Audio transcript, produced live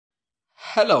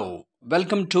Hello,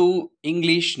 welcome to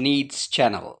English Needs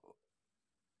channel.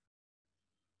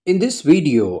 In this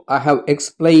video, I have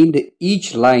explained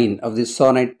each line of the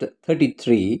Sonnet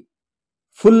 33,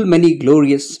 Full Many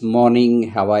Glorious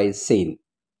Morning Have I Seen,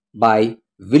 by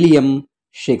William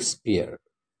Shakespeare.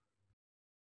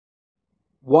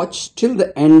 Watch till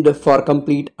the end for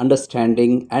complete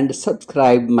understanding and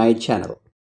subscribe my channel.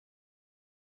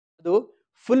 Though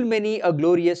full many a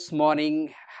glorious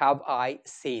morning have I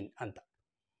seen anta.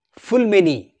 Full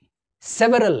many,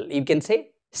 several, you can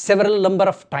say several number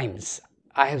of times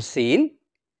I have seen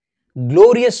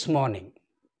glorious morning.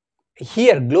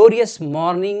 Here glorious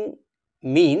morning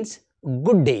means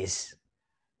good days.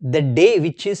 The day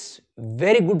which is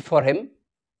very good for him,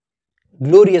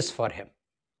 glorious for him.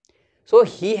 So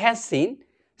he has seen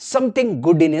something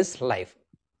good in his life,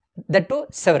 that too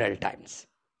several times.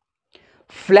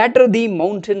 Flatter the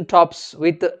mountain tops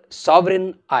with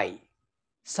sovereign eye.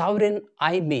 Sovereign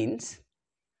eye means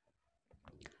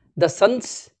the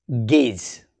sun's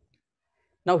gaze.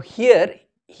 Now here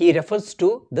he refers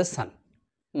to the sun.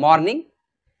 Morning,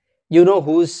 you know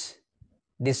who's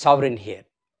the sovereign here?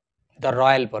 The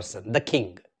royal person, the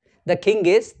king. The king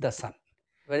is the sun.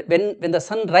 When the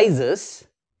sun rises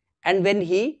and when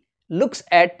he looks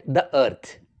at the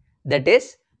earth, that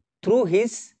is through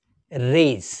his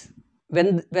rays.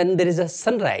 When there is a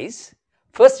sunrise,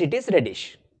 first it is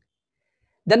reddish,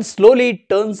 then slowly it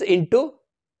turns into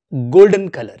golden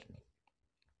color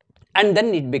and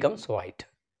then it becomes white.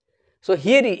 So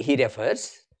here he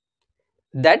refers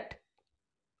that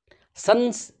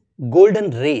sun's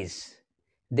golden rays,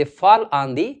 they fall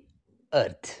on the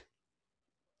earth.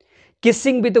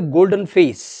 Kissing with a golden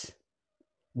face,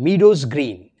 meadows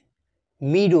green.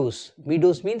 Meadows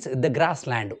means the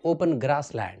grassland, open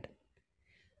grassland.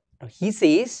 Now he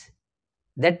says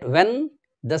that when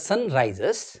the sun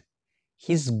rises,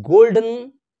 his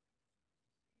golden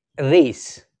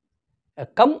rays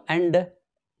come and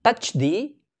touch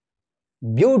the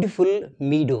beautiful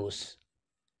meadows,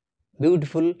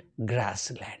 beautiful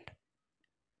grassland.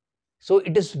 So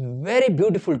it is very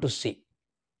beautiful to see.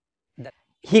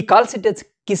 He calls it as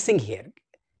kissing here.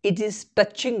 It is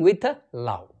touching with a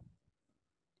love.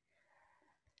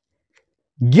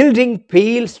 Gilding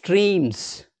pale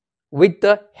streams with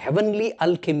the heavenly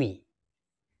alchemy.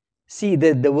 See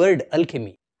the word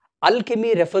alchemy.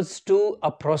 Alchemy refers to a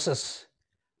process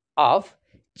of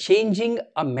changing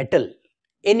a metal,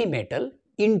 any metal,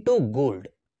 into gold.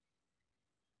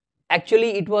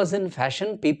 Actually, it was in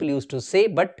fashion, people used to say,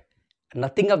 but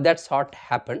nothing of that sort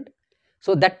happened.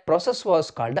 So that process was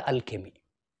called alchemy.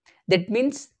 That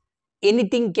means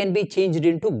anything can be changed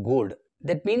into gold.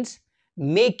 That means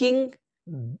making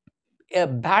a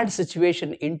bad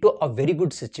situation into a very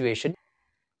good situation.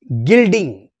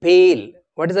 Gilding, pale.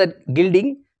 What is that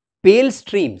gilding? Pale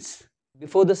streams.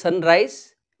 Before the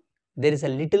sunrise, there is a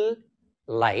little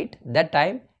light. That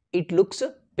time it looks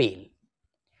pale.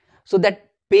 So that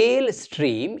pale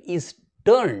stream is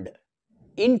turned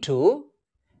into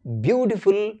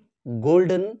beautiful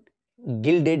golden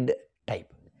gilded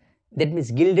type. That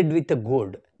means gilded with the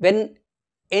gold. When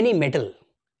any metal,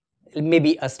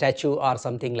 maybe a statue or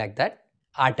something like that,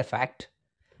 artifact,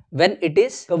 when it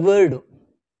is covered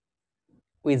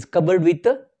with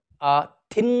a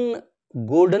thin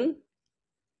golden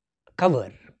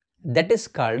cover, that is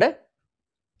called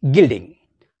gilding.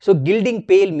 So gilding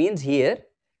pale means here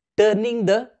turning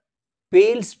the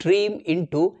pale stream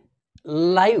into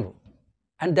live,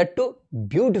 and that too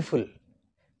beautiful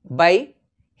by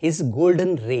his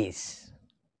golden rays.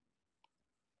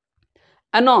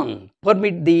 Anon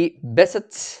permit the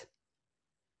Besset's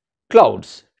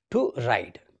clouds to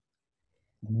ride.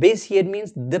 Base here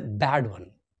means the bad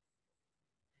one.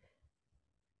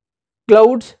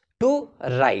 Clouds to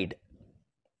ride.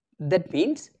 That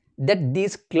means that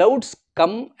these clouds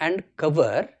come and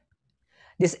cover.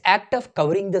 This act of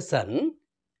covering the sun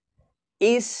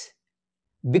is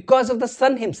because of the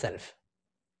sun himself.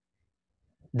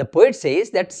 The poet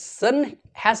says that sun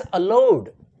has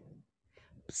allowed,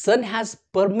 sun has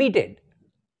permitted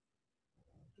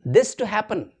this to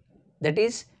happen, that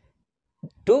is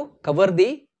to cover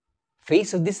the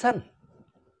face of the sun.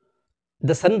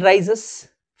 The sun rises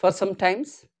for some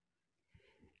times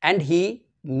and he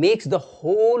makes the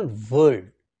whole world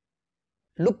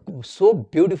look so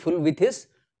beautiful with his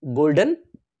golden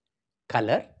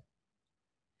color,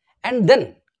 and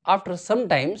then after some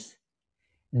times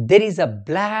there is a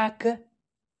black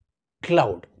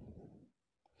cloud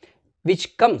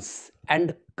which comes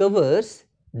and covers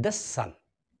the sun.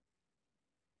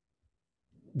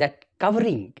 That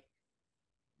covering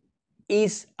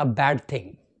is a bad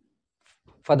thing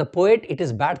For the poet, it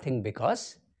is bad thing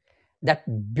because that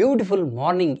beautiful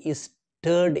morning is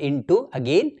turned into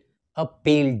again a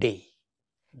pale day.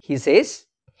 He says,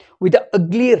 with an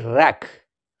ugly rack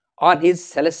on his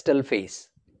celestial face.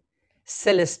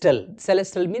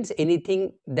 Celestial means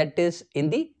anything that is in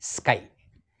the sky.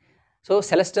 So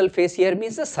celestial face here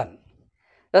means the sun.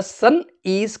 The sun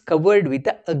is covered with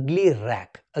an ugly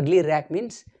rack. Ugly rack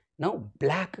means now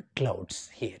black clouds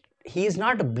here. He is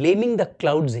not blaming the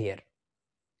clouds here.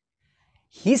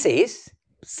 He says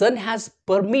sun has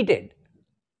permitted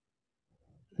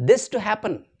this to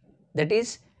happen, that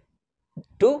is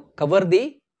to cover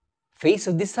the face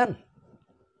of the sun.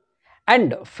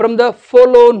 And from the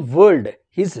forlorn world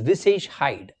his visage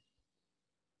hide.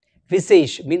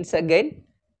 Visage means again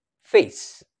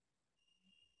face.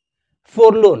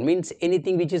 Forlorn means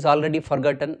anything which is already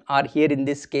forgotten, or here in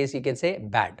this case you can say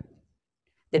bad.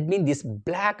 That means these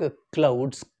black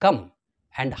clouds come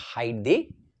and hide the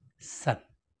sun.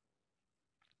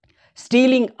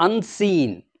 Stealing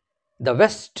unseen the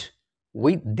west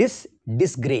with this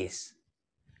disgrace.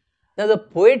 Now the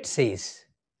poet says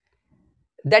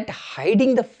that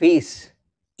hiding the face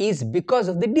is because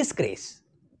of the disgrace.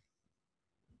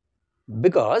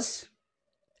 Because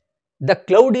the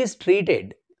cloud is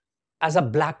treated as a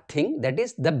black thing, that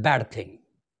is the bad thing.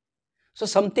 So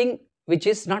something which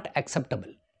is not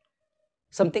acceptable,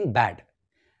 something bad.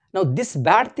 Now this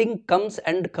bad thing comes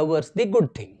and covers the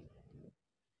good thing.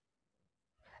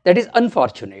 That is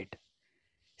unfortunate.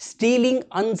 Stealing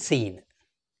unseen.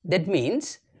 That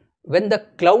means when the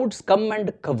clouds come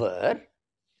and cover,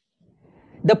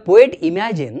 the poet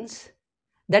imagines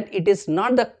that it is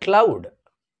not the cloud,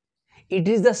 it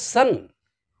is the sun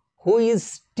who is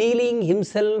stealing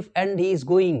himself, and he is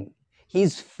going, he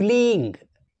is fleeing,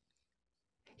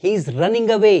 he is running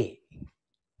away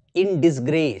in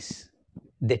disgrace.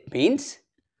 That means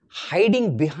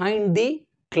hiding behind the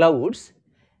clouds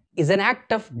is an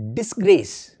act of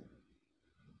disgrace.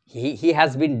 He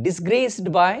has been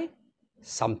disgraced by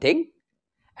something,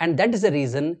 and that is the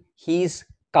reason he is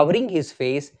covering his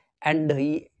face, and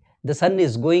the sun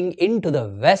is going into the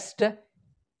west,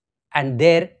 and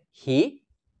there he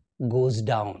goes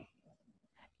down.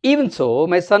 Even so,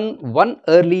 my son, one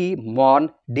early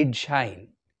morn did shine.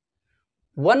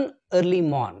 One early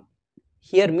morn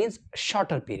here means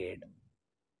shorter period.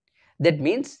 That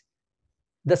means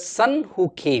the son who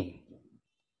came,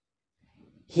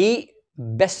 he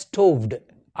bestowed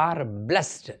or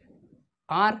blessed,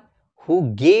 or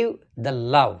who gave the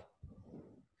love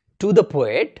to the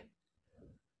poet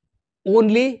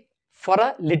only for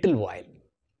a little while.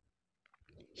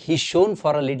 He shone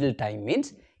for a little time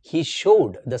means he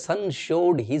showed, the sun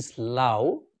showed his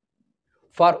love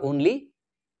for only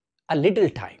a little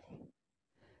time.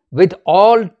 With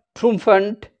all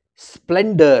triumphant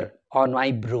splendor on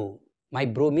my brow. My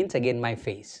brow means again my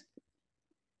face.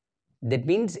 That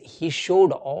means he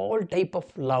showed all type of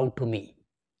love to me.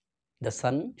 The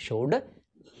sun showed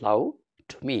love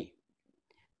to me.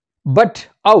 But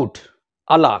out,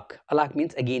 alack, alack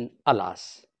means again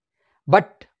alas.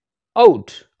 But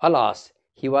out, alas,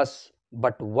 he was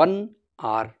but 1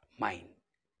 hour mine.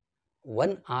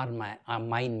 1 hour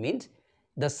mine means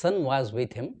the sun was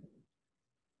with him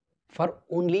for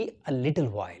only a little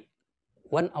while.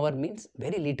 1 hour means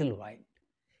very little while.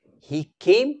 He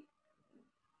came,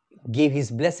 gave his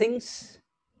blessings,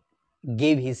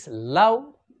 gave his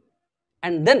love,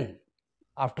 and then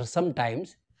after some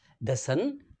times the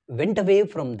sun went away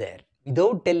from there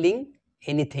without telling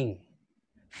anything,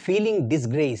 feeling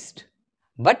disgraced.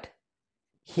 But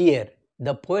here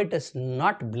the poet is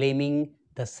not blaming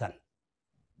the sun.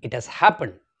 It has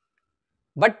happened,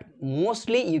 but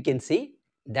mostly you can see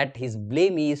that his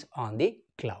blame is on the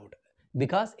cloud,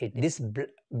 because this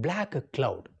black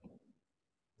cloud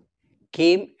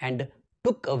came and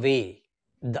took away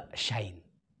the shine.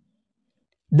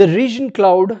 The region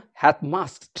cloud hath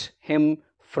masked him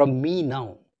from me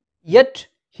now, yet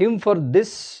him for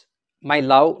this my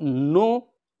love know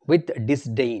with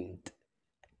disdain.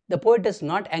 The poet is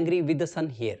not angry with the sun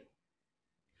here,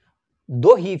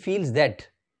 though he feels that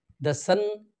the sun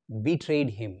betrayed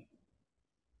him.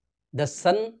 The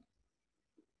sun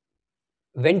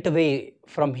went away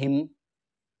from him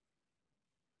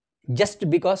just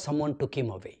because someone took him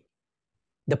away.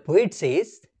 The poet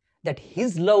says that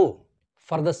his love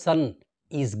for the sun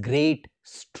is great,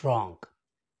 strong,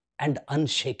 and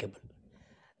unshakable.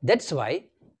 That's why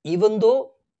even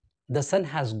though the sun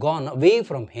has gone away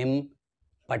from him,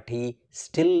 but he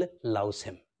still loves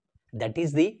him. That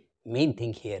is the main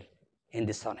thing here in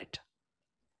this sonnet.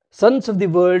 Sons of the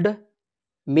world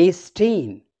may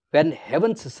stain when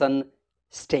heaven's sun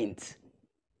stains.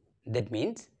 That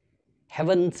means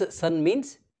heaven's sun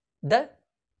means the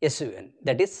sun,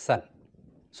 that is sun.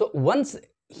 So once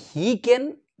he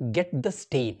can get the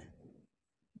stain,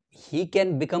 he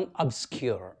can become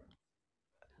obscure.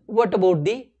 What about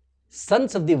the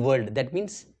sons of the world? That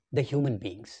means the human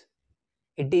beings.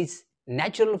 It is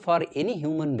natural for any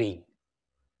human being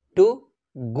to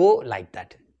go like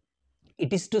that.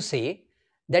 It is to say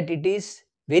that it is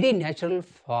very natural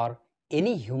for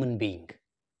any human being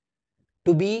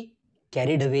to be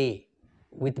carried away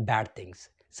with bad things.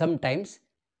 Sometimes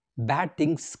bad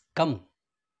things come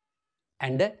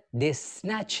and they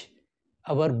snatch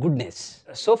our goodness.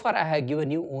 So far I have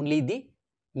given you only the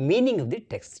meaning of the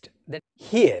text. That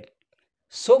here,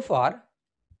 so far,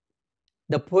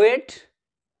 the poet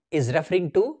is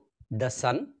referring to the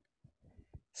sun,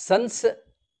 sun's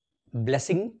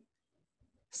blessing,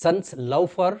 sun's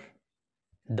love for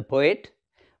the poet,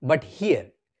 but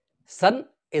here sun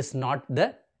is not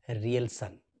the real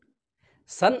sun.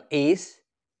 Sun is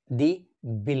the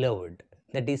beloved,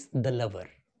 that is the lover,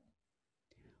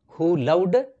 who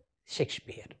loved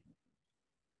Shakespeare.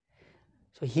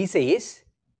 So he says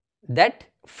that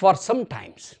for some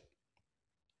times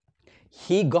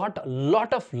he got a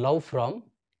lot of love from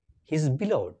his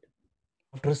beloved.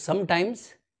 After some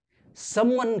times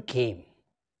someone came,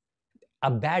 a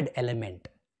bad element,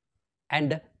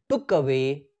 and took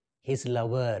away his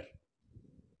lover.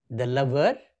 The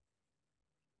lover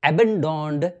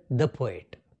abandoned the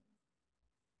poet.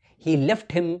 He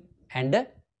left him and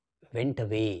went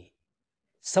away.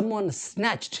 Someone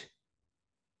snatched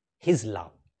his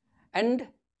love. And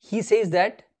he says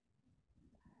that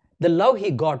the love he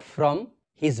got from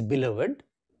his beloved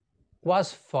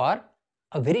was for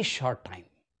a very short time.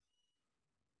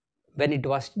 When it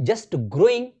was just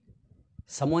growing,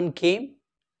 someone came,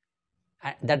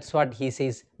 and that's what he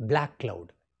says, black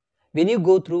cloud. When you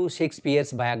go through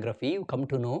Shakespeare's biography, you come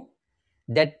to know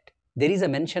that there is a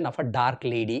mention of a dark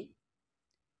lady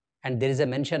and there is a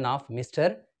mention of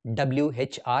Mr.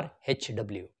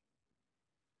 WHRHW.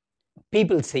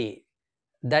 People say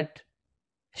that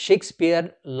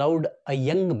Shakespeare loved a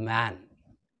young man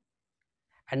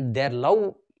and their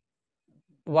love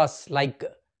was like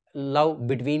love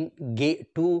between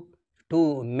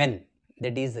two men,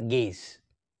 that is gays.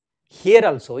 Here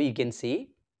also you can see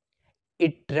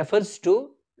it refers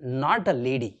to not a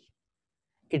lady,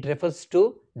 it refers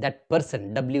to that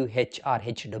person,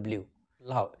 WHRHW,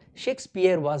 love.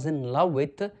 Shakespeare was in love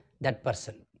with that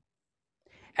person,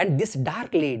 and this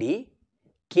dark lady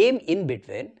came in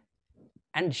between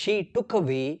and she took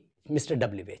away Mr.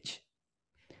 WH.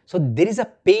 So there is a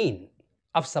pain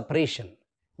of separation.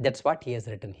 That's what he has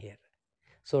written here.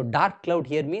 So dark cloud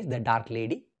here means the dark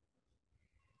lady.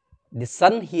 The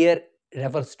sun here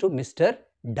refers to Mr.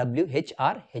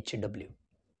 WHRHW.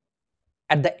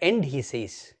 At the end he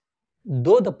says,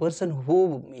 though the person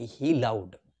whom he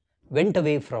loved went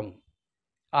away from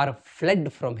or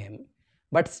fled from him,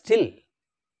 but still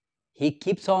he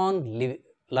keeps on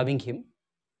loving him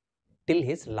till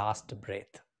his last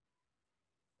breath.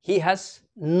 He has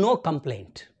no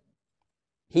complaint.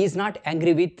 He is not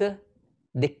angry with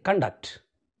the conduct.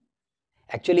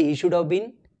 Actually, he should have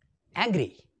been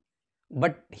angry,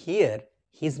 but here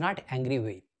he is not angry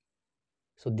with.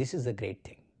 So this is a great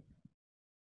thing.